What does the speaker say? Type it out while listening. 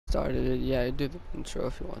started it. Yeah, do the intro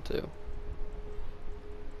if you want to.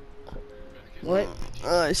 What?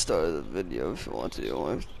 I started the video if you want to.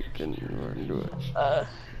 If you can do it.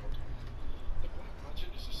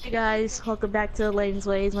 Hey guys, welcome back to Lane's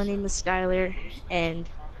Ways. My name is Skylar, and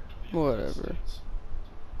Whatever.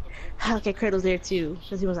 okay, Cradle's there too,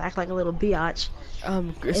 because he was acting like a little biatch. It's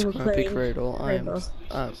And we're Grumpy playing Cradle. Cradle.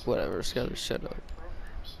 Whatever. Skylar, shut up.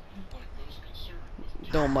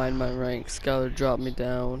 Don't mind my rank. Skylar dropped me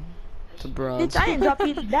down to bronze. Bitch, I didn't drop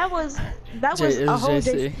you. That was It a was whole JC.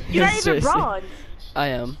 day. You're not even bronze. I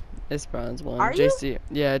am. It's bronze one. Are you? JC.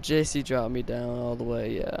 Yeah, JC dropped me down all the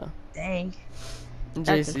way. Yeah. Dang.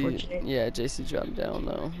 That's JC. unfortunate. Yeah, JC dropped me down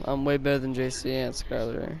though. I'm way better than JC and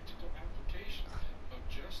Skylar.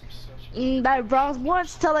 That bronze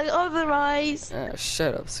once telling otherwise.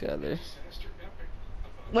 Shut up, Skylar.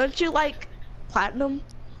 Weren't you like platinum,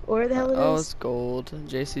 or the hell it is? Oh, it's gold.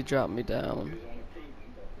 JC dropped me down.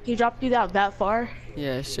 He dropped you that far?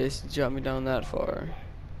 Yeah, JC dropped me down that far.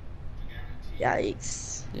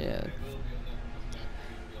 Yikes. Yeah.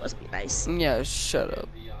 Must be nice. Yeah, shut up.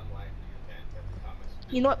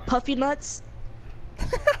 You know what, Puffy Nuts?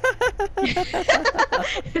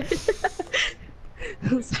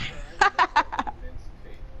 I'm sorry.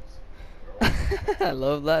 I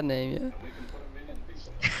love that name,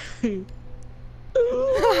 yeah.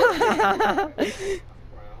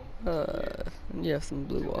 You have some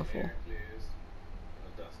blue waffle.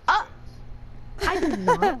 I do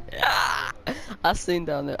not. I seen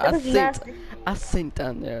down there. I seen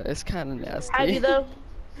down there. It's kind of nasty. Have you though?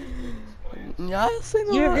 Yeah, I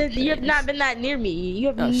seen You have not been that near me. You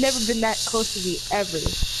have never been that close to me ever.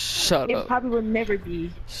 Shut It up. probably will never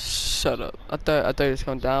be. Shut up. I thought it was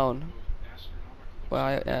going down. Well,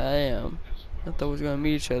 I am. I thought we was gonna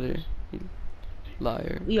meet each other. You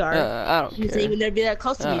liar. We are. I don't You care. say you would never be that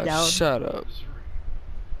close to me, down. Shut up.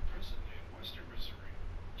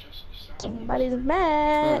 Somebody's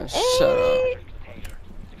mad. Shut up.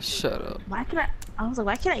 Shut up. Why can I was like,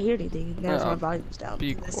 why can't I hear anything? Now my volume was down.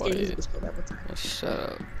 Be That's quiet. music was playing at the time. Shut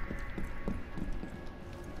up.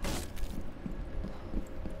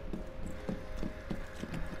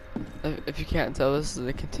 If you can't tell, this is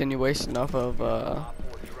a continuation off of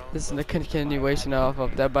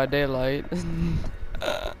Dead by Daylight.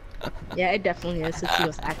 Yeah, it definitely is. Since he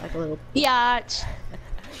was acting like a little biatch.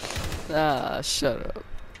 Shut up.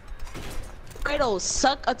 Cradle,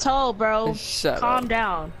 suck a toe, bro. Shut up. Calm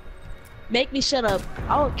down. Make me shut up.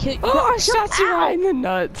 I'll kill you. Oh, I shot you right in the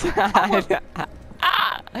nuts.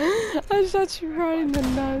 I shot you right in the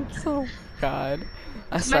nuts. Oh God.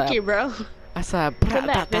 Smack you, bro. I said Come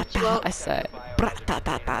back, bitch, you won't. I said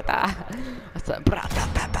bra-ta-ta-ta-ta. I said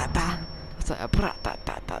bra-ta-ta-ta-ta. I said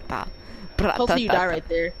bra-ta-ta-ta-ta. Hopefully you die right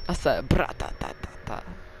there. I said bra-ta-ta-ta-ta.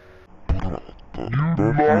 You knocked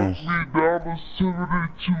me down to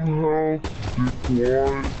 72 health,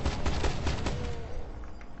 dipwad.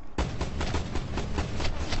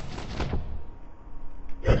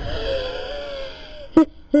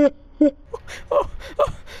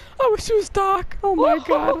 I wish it was Doc. Oh my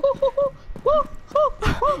God.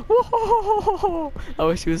 I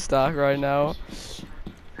wish he was Doc right now.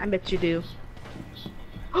 I bet you do.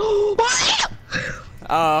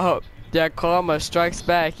 Yeah, karma strikes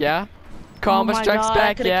back, yeah? Karma strikes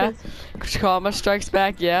back, yeah? Karma strikes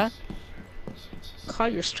back, yeah? Call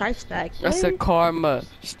your strikes back. I said karma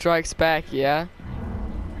strikes back, yeah?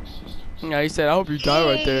 Yeah, you said, I hope you die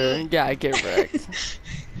right there. Yeah, I get wrecked.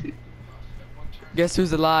 Guess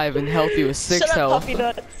who's alive and healthy with 6 health?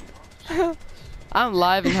 I'm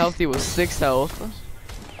alive and healthy with 6 health.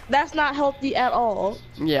 That's not healthy at all.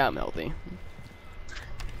 Yeah, I'm healthy.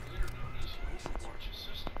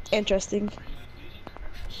 Interesting.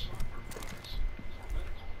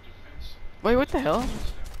 Wait, what the hell?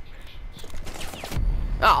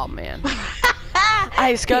 Oh man.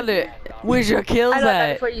 Hey Scarlet, where's your kills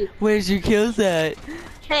at? Where's your kills at?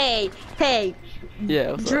 Hey,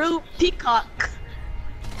 Yeah. What's Drew up? Peacock.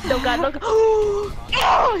 No God, no God.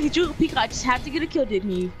 Oh, he drew Peacock. Just had to get a kill, didn't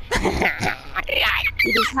he?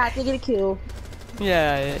 He just had to get a kill.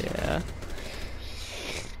 Yeah.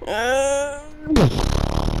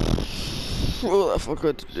 Well, that's what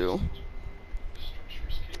good to do.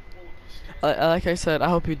 Like I said, I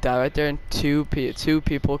hope you die right there. And two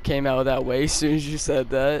people came out that way as soon as you said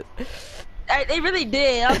that. They really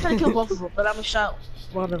did. I was trying to kill both of them, but I'm gonna shot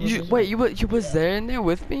one of them. Wait, you was there in there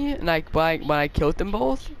with me, and like when I killed them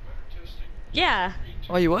both? Yeah.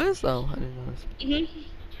 Oh, you was? Oh, I didn't know.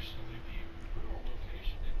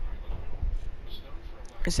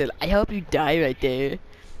 I said, I hope you die right there.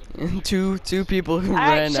 And two people who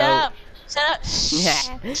ran out. Shut up.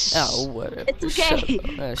 Yeah. Oh, whatever. It's okay.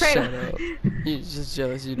 Shut Cradle. up. You're just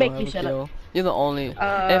jealous you Make don't me have a shut kill. up. You're the only.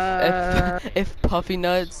 If Puffy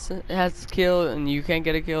Nuts has a kill and you can't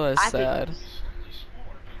get a kill, that's sad.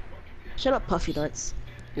 Shut up, Puffy Nuts.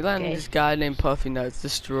 You're letting Okay. this guy named Puffy Nuts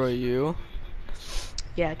destroy you.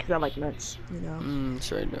 Yeah, 'cause I like nuts, you know.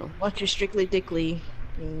 Sure I know. Once you're strictly dickly.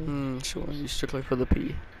 Sure. You strictly for the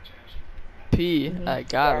P. P, I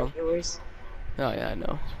got him. Yours. Oh yeah, I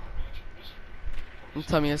know.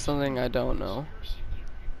 Tell me something I don't know.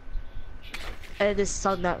 I just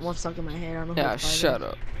song that one stuck in my head. I don't know. Yeah, shut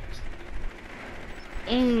up.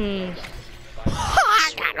 I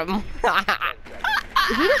got him.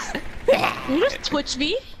 You just twitch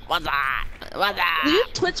me? What's that? What's that? Did you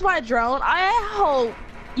twitch my drone? I hope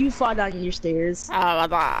you fall down your stairs.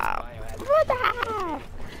 What's up? What's up?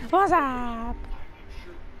 What's up?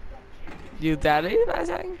 You daddy, I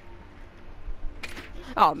think?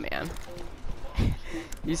 Oh man.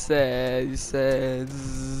 You said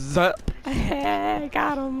zup. Hey,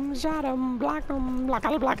 got him, shot him, block him, block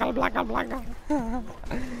him.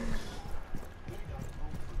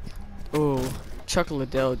 Oh, Chuck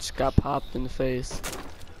Liddell just got popped in the face.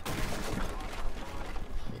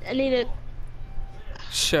 I need it.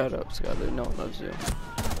 Shut up, Skylar. No one loves you.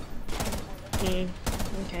 Okay.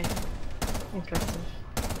 Interesting.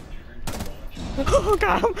 Oh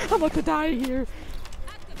god, I'm about to die here.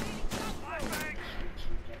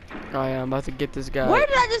 Oh yeah, I'm about to get this guy. Where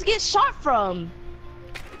did I just get shot from?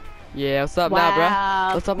 Yeah, what's up now,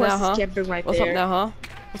 bro? What's up now, huh? Right What's up now, huh?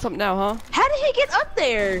 What's up now, huh? How did he get up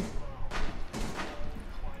there?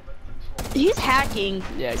 He's hacking.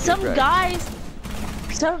 Yeah, some right. guys,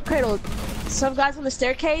 Cradle, some guys on the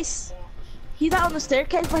staircase. He's not on the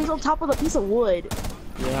staircase, but he's on top of a piece of wood.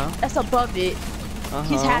 Yeah. That's above it.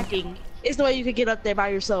 He's hacking. There's no way you could get up there by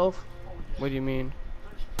yourself. What do you mean?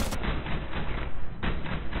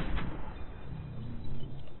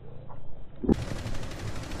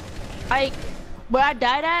 Like, where I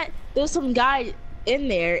died at, there was some guy in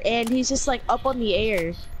there, and he's just like up on the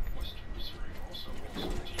air.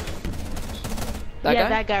 That guy?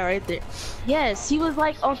 That guy right there. Yes, he was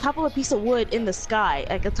like on top of a piece of wood in the sky,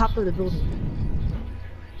 like on top of the building.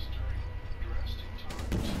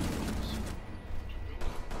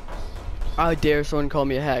 I dare someone call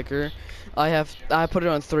me a hacker. I put it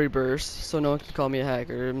on 3 bursts, so no one can call me a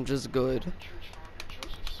hacker. I'm just good.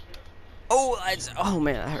 Oh, oh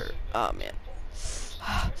man, that hurt. Oh man.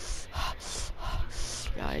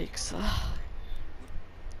 Yikes.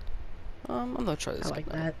 I'm gonna try this gun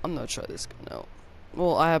out. I'm gonna try this gun out.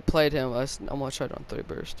 Well, I have played him. I'm gonna try it on 3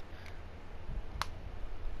 burst.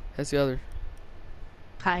 That's the other.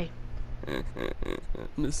 Hi.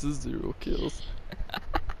 Misses 0 kills.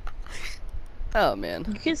 Oh man.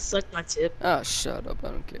 You can suck my tip. Oh, shut up.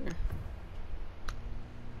 I don't care.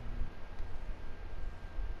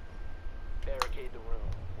 Barricade the room.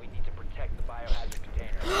 We need to protect the biohazard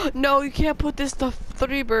container. No, you can't put this to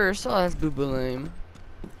 3 bursts. Oh, that's boo-boo lame.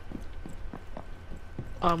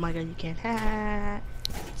 Oh my god, you can't hack.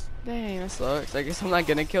 Dang, that sucks. I guess I'm not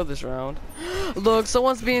gonna kill this round. Look,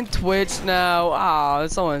 someone's being twitched now. Ah,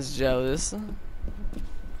 someone's jealous.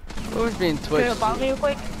 Who's being twitched? Can you follow me real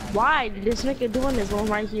quick? Why? This nigga doing this one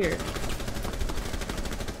right here.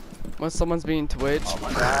 When someone's being twitched? Oh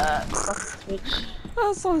my god. Twitch.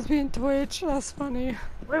 Oh, someone's being twitched. That's funny.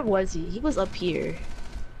 Where was he? He was up here.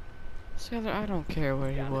 Skylar, I don't care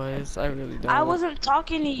where he was. I really don't. I wasn't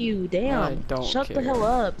talking to you. Damn. I don't Shut care. the hell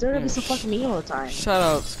up. They're gonna Yeah, be so fucking mean all the time. Shut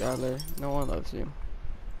up, Skylar. No one loves you.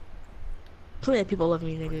 Plenty of people love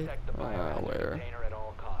me, nigga. Protect the biohazard Where? container at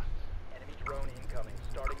all costs. Enemy drone incoming.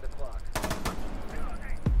 Starting the clock.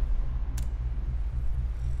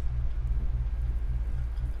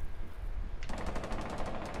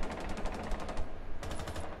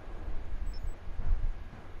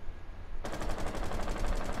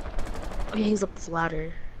 Okay, he's up the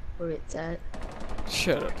ladder. Where it's at.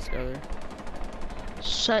 Shut up, Skylar.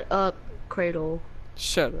 Shut up, Cradle.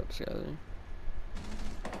 Shut up, Skylar.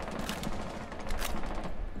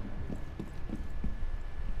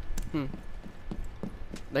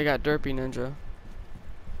 They got Derpy Ninja.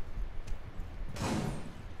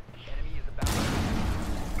 Enemy is about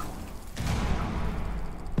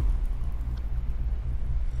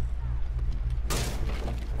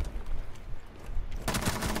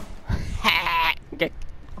Get.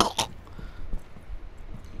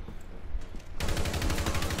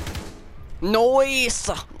 Noise!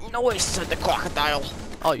 Noise, the crocodile.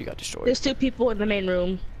 Oh, you got destroyed. There's 2 people in the main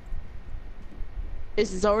room.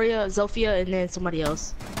 It's Zofia, and then somebody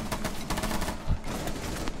else.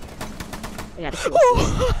 I gotta kill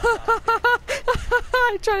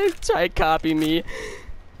you. try to copy me.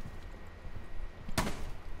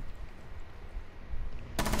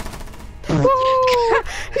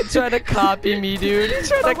 He tried to copy me, dude. He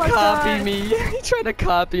tried to my copy God. me. He tried to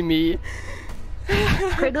copy me.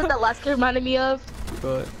 Cradle, that last game reminded me of.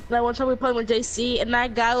 But That one time we played with JC, and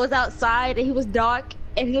that guy was outside, and he was dark,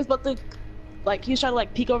 and he was about to, like, he was trying to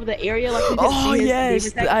like peek over the area, like we could oh see his yes,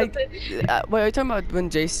 gamer tag or something. wait, are you talking about when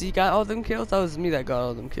JC got all them kills? That was me that got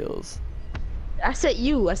all them kills. I said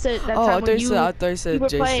you. I said that Oh, time when I thought you said were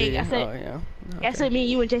JC. playing. I said, Oh yeah. I said me,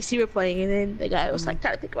 you, and JC were playing, and then the guy was like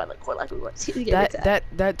trying to pick around the corner like we were.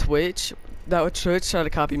 That Twitch tried to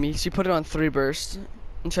copy me. She put it on 3 bursts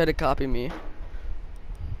and tried to copy me.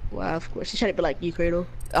 Wow, of course. She's trying to be like you, Cradle.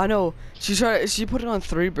 I know. She put it on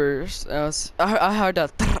 3 bursts. I heard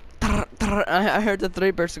that. I heard the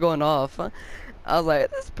 3 bursts going off. I was like,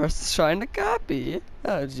 this person's trying to copy.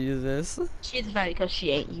 Oh Jesus. She's mad because she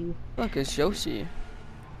ain't you. Look at Shoshi.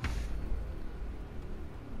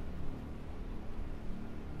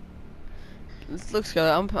 This looks good.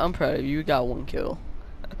 I'm proud of you. You got 1 kill.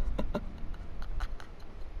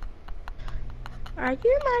 Are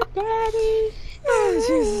you my daddy? Oh,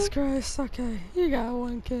 Jesus Christ. Okay, you got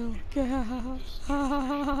 1 kill.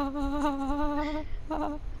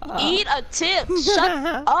 Eat a tip.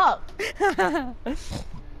 Shut up.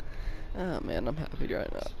 Oh man, I'm happy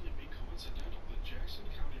right now.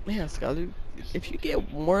 Man, Skylar, if you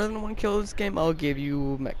get more than 1 kill this game, I'll give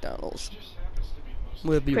you McDonald's.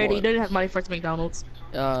 Will be Cradle, you one. don't have money for McDonald's.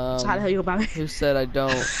 So how the hell you about it? Who said I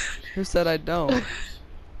don't? Who said I don't?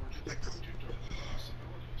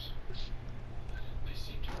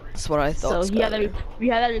 That's what I thought. So we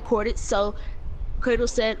had that recorded. So Cradle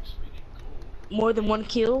said more than 1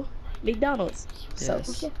 kill, McDonald's. So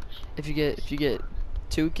Yes. okay. If you get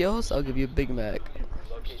 2 kills, I'll give you a Big Mac.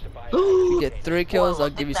 Locate the bio. If you get 3 kills, Whoa, I'll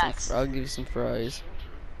give you Big Macs. some fries.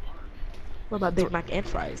 What about Big Mac and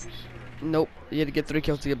fries? Nope, you had to get 3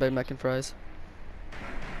 kills to get Big Mac and fries.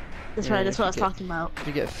 That's Yeah, right. That's if what I you was get- talking about. If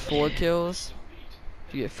you get 4 kills,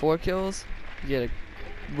 you get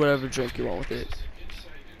whatever drink you want with it.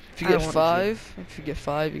 If you I get don't want a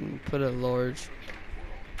 5, you can put a large.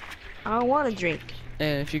 I don't want to drink.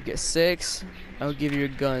 And if you get 6, I'll give you a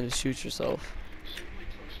gun to shoot yourself.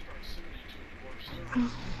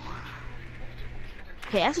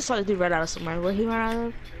 Okay, I just saw the dude run out of somewhere. Where he run out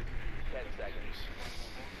of? 10 seconds.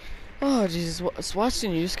 Oh Jesus, it's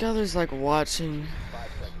watching you, Skylar's like watching 5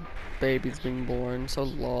 seconds. babies being born, so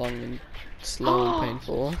long and slow and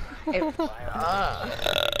painful. No. Find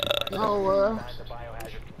the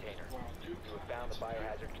biohazard container. You have found the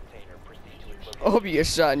biohazard container. Proceed to its I hope you get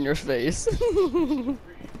shot in your face.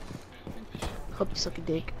 Hope you suck a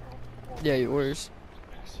dick. Yeah, yours.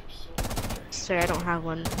 Sir, I don't have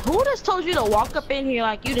one. Who just told you to walk up in here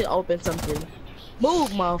like you didn't open something? Move,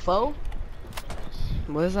 mofo.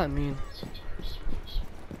 What does that mean?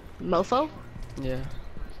 Mofo? Yeah.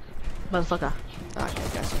 Motherfucker. Okay,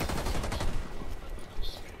 gotcha.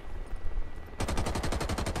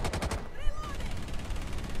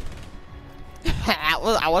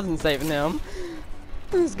 I wasn't saving him.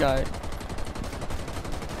 This guy.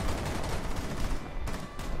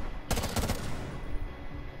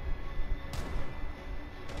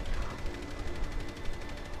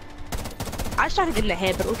 I was trying to get in the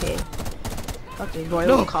head, but okay. Okay, Royal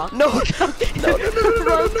No, Cock. no, no,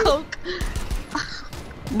 Royal Coke.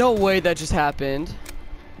 no way that just happened.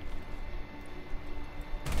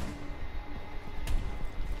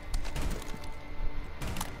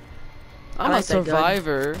 I I'm like a that gun.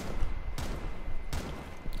 survivor.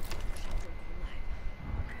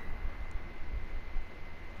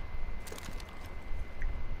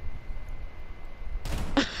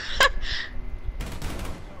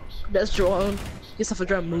 That's drone. Yourself a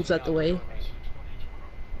drone moves out the way.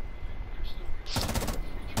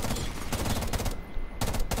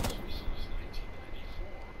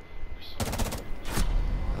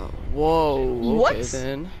 Whoa. What? Okay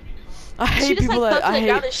then. I She hate just people like that thumped it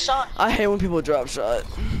down and shot. I hate when people drop shot.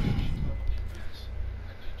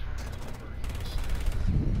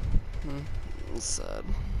 It's sad.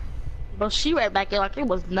 But she right back in like it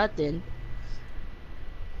was nothing.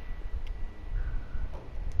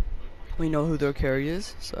 We know who their carry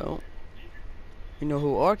is, so we know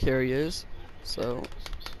who our carry is, so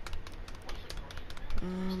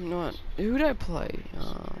not who did I play?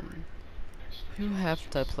 Who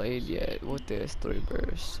haven't I played yet with this 3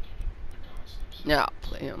 bursts? Yeah, I'll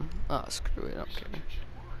play him. Oh, screw it, I don't care.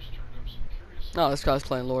 No, this guy's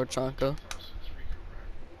playing Lord Chanka.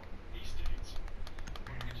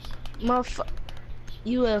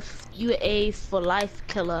 You a for life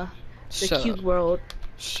killer. The Shut cube up. world.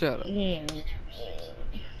 Shut up. Mm.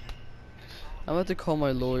 I'm about to call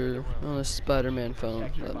my lawyer on a Spider-Man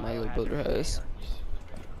phone that my little brother has.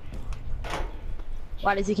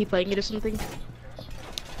 Why does he keep playing it or something?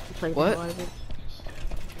 He plays What? a lot of it.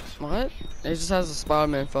 What? He just has a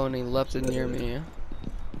Spider-Man phone and he left it near me.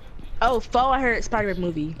 Oh, I heard Spider-Man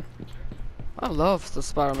movie. I love the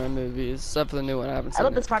Spider-Man movies, except for the new one. I haven't I seen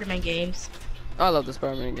love the it. Spider-Man games. I love the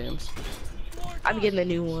Spider-Man games. I'm getting the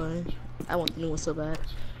new one. I want the new one so bad.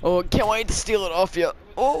 Oh, can't wait to steal it off you.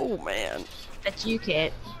 Oh man. That you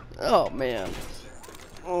can't. Oh man.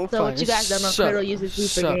 Oh, So fine. what you guys don't know, Shut Cradle up. uses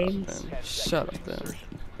Wii for Shut games. up, then. Shut up, then.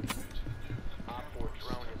 Op 4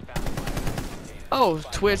 drone has found the biohazard container. Oh,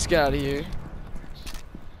 Twitch got here.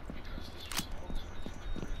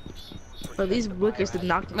 But these wickers did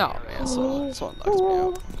knock me. No, man. Someone knocks me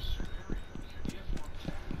out.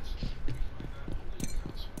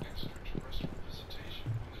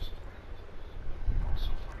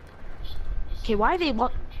 Okay, why they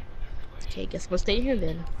want? Okay, guess we'll stay here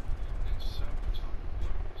then.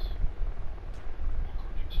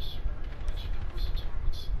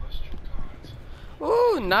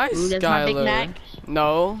 Ooh, nice, Ooh, that's my Big Skylar. Mac.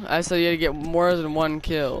 No, I said you had to get more than one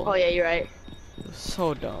kill. Oh yeah, you're right.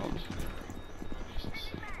 So dumb.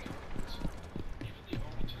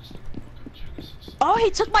 Oh,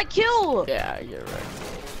 he took my kill. Yeah, I get it right.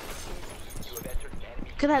 You have entered an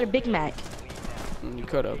enemy Could have had a Big Mac. You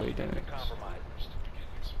could have, but you didn't. compromised.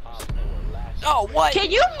 Op 4 last Oh, what?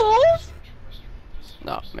 Can you move?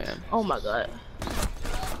 No, man. Oh my god.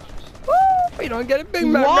 You don't get a Big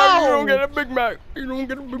Mac. No, you don't get a Big Mac. You don't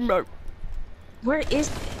get a Big Mac. Where is?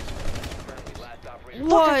 friendly last operator.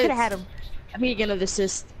 Fuck, I could have had him. I mean, get an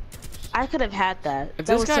assist. I could have had that. If That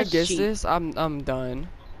this was guy such gets cheat. this, I'm done.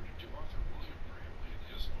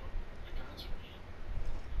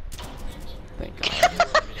 Thank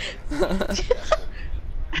God.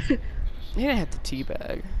 You didn't have to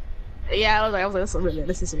teabag. Yeah, I was like, that's really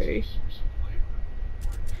unnecessary.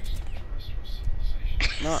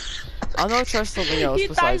 No, I'm gonna try something else He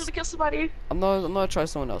thought he was besides. gonna kill somebody. I'm gonna try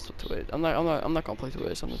someone else with Twitch. I'm not gonna play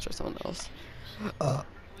Twitch. I'm gonna try someone else.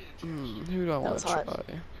 Who do I want was to hot.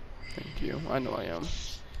 try? Thank you. I know I am.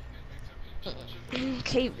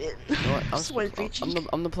 Cave in. You know what?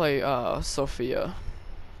 I'm gonna play Sophia.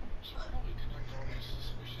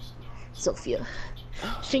 Sophia.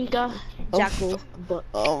 Finka. Jackal. Buck.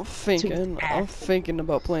 I'm thinking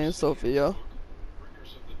about playing Sophia.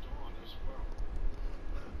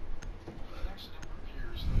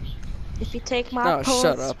 If you take my Oh, pulse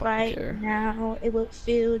shut up, I don't right care. now, it will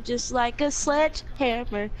feel just like a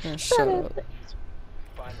sledgehammer. Yeah, shut up.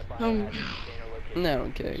 Find the Um, biohazard container location. No, I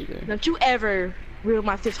don't care either. Don't you ever ruin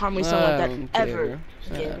my Fifth Harmony song I like that. don't Ever. care.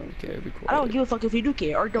 I again. don't care. Be quiet. I don't give a fuck if you do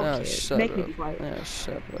care or don't care. Shut Make up. me be quiet. Yeah,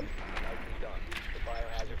 shut up. Nicely done. The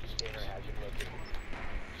biohazard container has been located.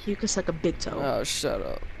 You can suck a big toe. Oh, shut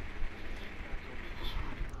up.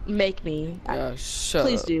 Make me. Yeah, shut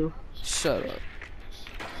Please up. do. Shut up.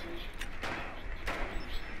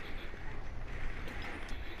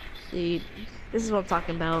 See, this is what I'm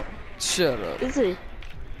talking about. Shut up. This is.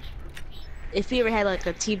 If you ever had like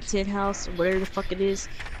a Team 10 house, or whatever the fuck it is,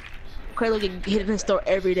 Cradle get hit in the store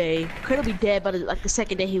every day. Cradle be dead by like the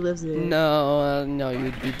second day he lives in. No, no,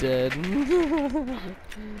 you'd be dead.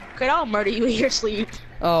 Cradle, I'll murder you in your sleep.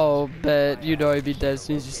 Oh, bet you'd already be dead as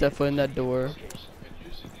soon as you step foot in that door.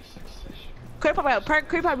 Cradle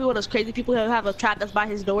probably one of those crazy people who have a trap that's by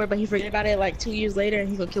his door, but he forget about it like 2 years later and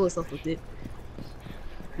he's gonna kill himself with it.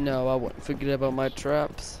 No, I wouldn't forget about my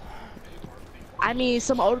traps. I mean,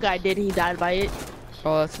 some old guy did and he died by it.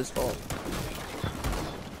 Oh, that's his fault.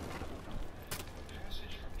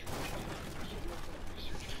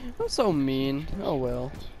 I'm so mean. Oh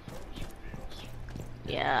well.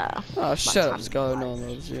 Yeah. Oh, shut up, time Skylar. to No one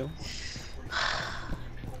loves you.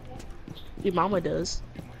 Your mama does.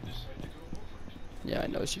 Yeah, I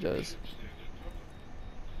know she does.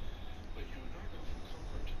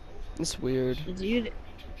 It's weird. Dude.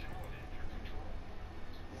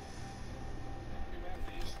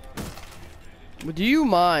 But do you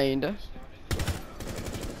mind?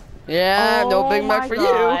 Yeah, no Big Mac for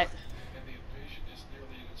you.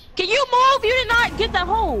 Can you move? You did not get that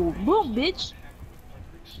hole. Boom, bitch.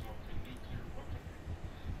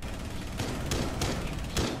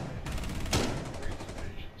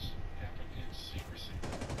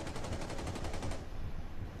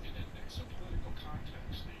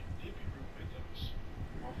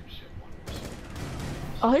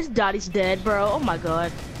 Oh, his daddy's dead, bro. Oh my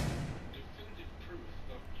god.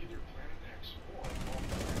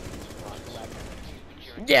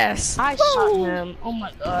 Yes. I shot him. Oh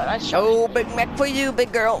my god. I shot him. Oh, Big Mac for you,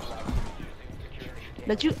 big girl.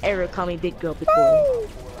 Don't you ever call me big girl before.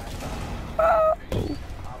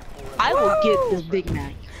 I will get this Big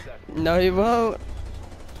Mac. No, you won't.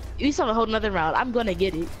 You saw a whole nother round. I'm gonna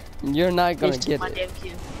get it. You're not gonna It's get my it. damn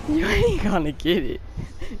kill. You ain't gonna get it.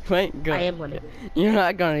 You ain't gonna. I am gonna get it. You're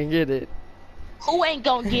not gonna get it. Who ain't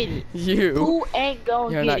gonna get it? You. Who ain't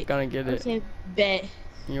gonna You're get not it? gonna get it. Okay, bet.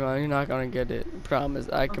 You're not gonna get it. Promise.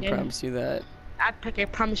 I can Okay. promise you that. I can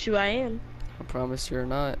promise you I am. I promise you're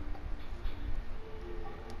not.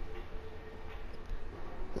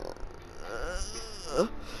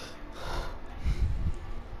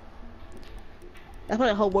 That's why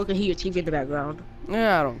the whole worker hear your TV in the background.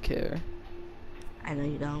 Yeah, I don't care. I know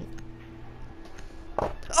you don't.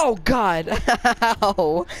 Oh God!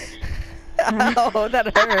 Ow! Ow!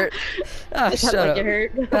 That hurt. Ah, It shut sounded like up. it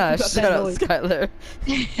hurt. Ah, Not shut that up, noise. Skylar.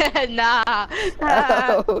 Nah.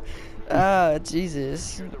 Oh, ah,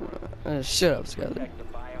 Jesus. Shut up, Skylar. Protect the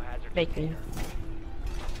biohazard Make me.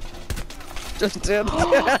 Just did. Cradle!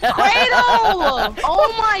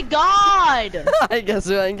 Oh my God! I guess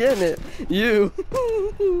who ain't getting it? You.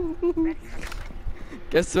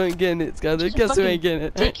 Guess who ain't getting it, Skylar? Just a Guess who ain't fucking getting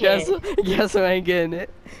it? dickhead. Guess who ain't getting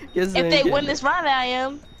it? Guess who If ain't they getting win it? this round, I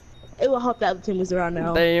am. It will help that the team was around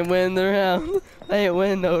now. They ain't win the round. They ain't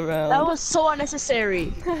win no round. That was so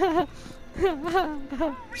unnecessary. Shut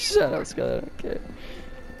up, Skylar. Okay.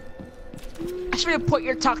 I should report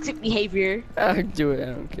your toxic behavior. I'll do it. I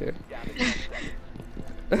don't care.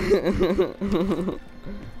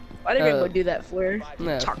 Why did everyone do that for?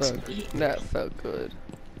 That Toxic felt, behavior. that felt good.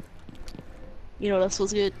 You know what else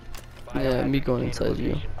was good? Yeah, me going inside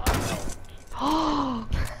you.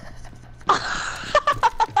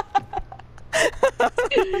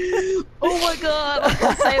 Oh my God! I was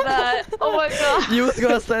gonna say that. Oh my God! You was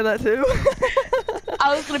gonna say that too?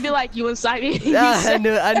 I was gonna be like, you inside me. Yeah, I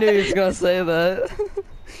knew you was gonna say that.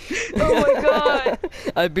 Oh my God!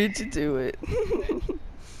 I beat you to it.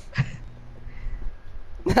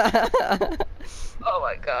 Oh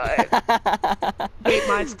my God! Great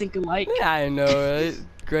minds think alike. I know, right?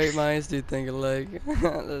 Great minds do think alike.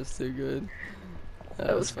 That's too good.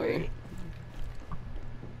 That was funny.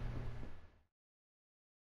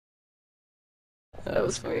 That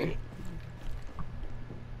was funny.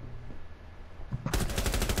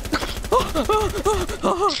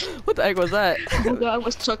 What the heck was that? Oh my God! I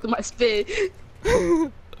almost choked in my spit.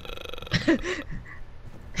 Oh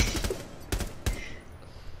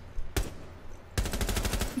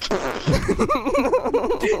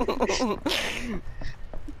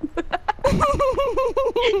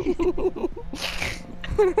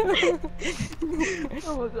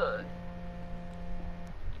my God!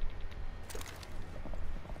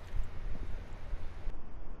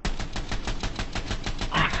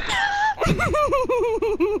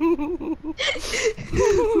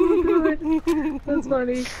 Oh my God. That's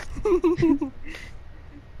funny.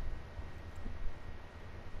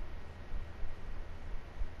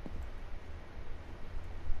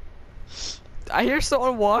 I hear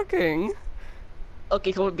someone walking.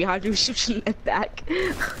 Okay, someone behind you shooting at back.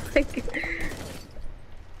 Like,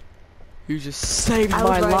 You just saved I was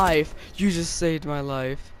my right. life. You just saved my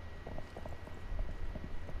life.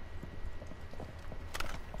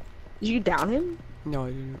 did you down him? No, I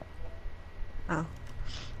didn't. Oh.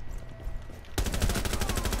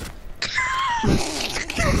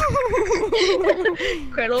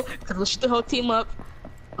 Cradle, shoot the whole team up.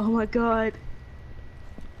 Oh my God.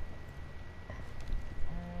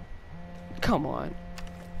 Come on.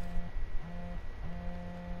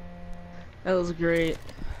 That was great.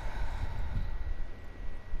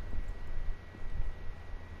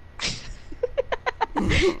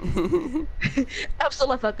 I'm still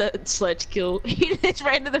left out that sledge kill. He just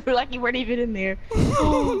ran to the room like you weren't even in there.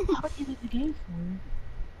 Oh, how did you leave the game for?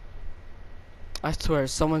 I swear,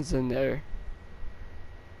 someone's in there.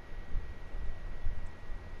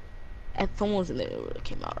 If someone was in there, it would have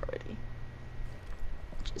came out already.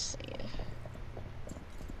 Just saying.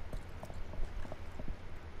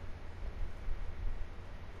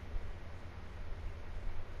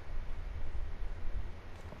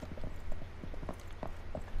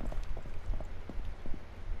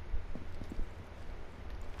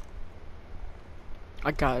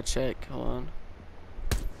 I gotta check. Hold on.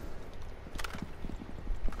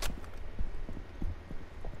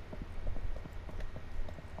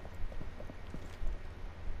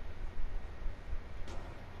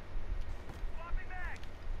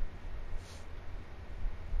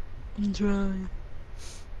 I'm trying.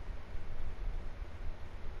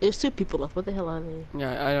 There's 2 people left. What the hell are they?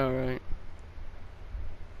 Yeah, I know, right?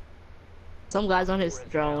 Some guy's on his Four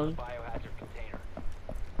is drone. down the biohazard container.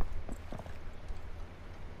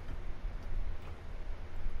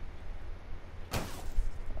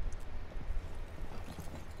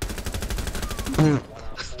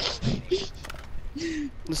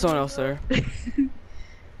 There's someone else there.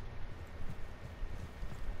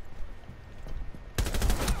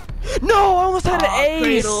 No, I almost had an Aw, ace.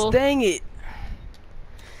 Cradle. Dang it.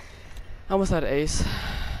 I almost had an ace.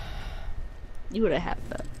 You would have had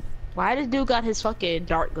that. Why this dude got his fucking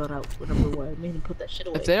dart gun out for number one? Made him put that shit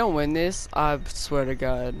away. If they don't win this, I swear to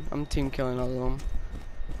God, I'm team killing all of them.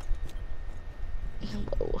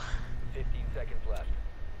 Whoa. 15 seconds left.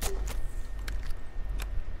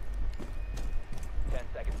 10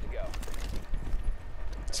 seconds to go.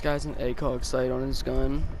 This guy's an ACOG sight on his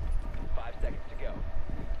gun. 5 seconds to go.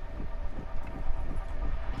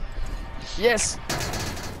 Yes!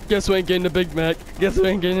 Guess we ain't getting the Big Mac. Guess we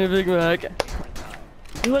ain't getting the Big Mac.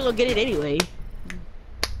 You weren't gonna get it anyway.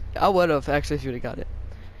 I would have actually if you would have got it.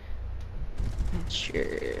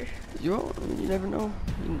 Sure. You never know.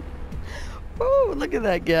 Oh, look at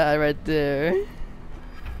that guy right there.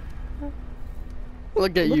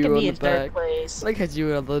 Look at Look you at on me the in third back. place. Look at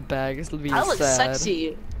you on the back. It's being I look sad.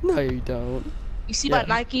 sexy. No, you don't. You see Yeah.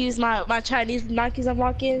 my Nikes, my Chinese Nikes I'm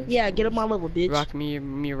rocking? Yeah, get on my level, bitch. Rock me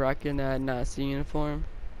rocking that Nazi uniform.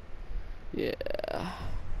 Yeah.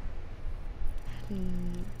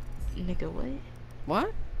 Nigga, what?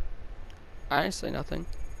 What? I didn't say nothing.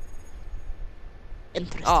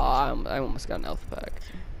 Interesting. Oh, I almost got an alpha pack.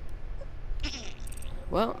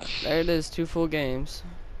 Well, there it is, 2 full games.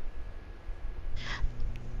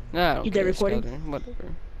 Nah, I don't You done care, recording? Skylar,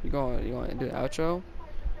 whatever. You want to do the outro?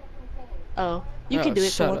 Oh, you Oh, can do it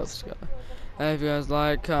for shut up, once. Skylar. And if you guys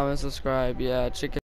like, comment, subscribe, yeah, chicken.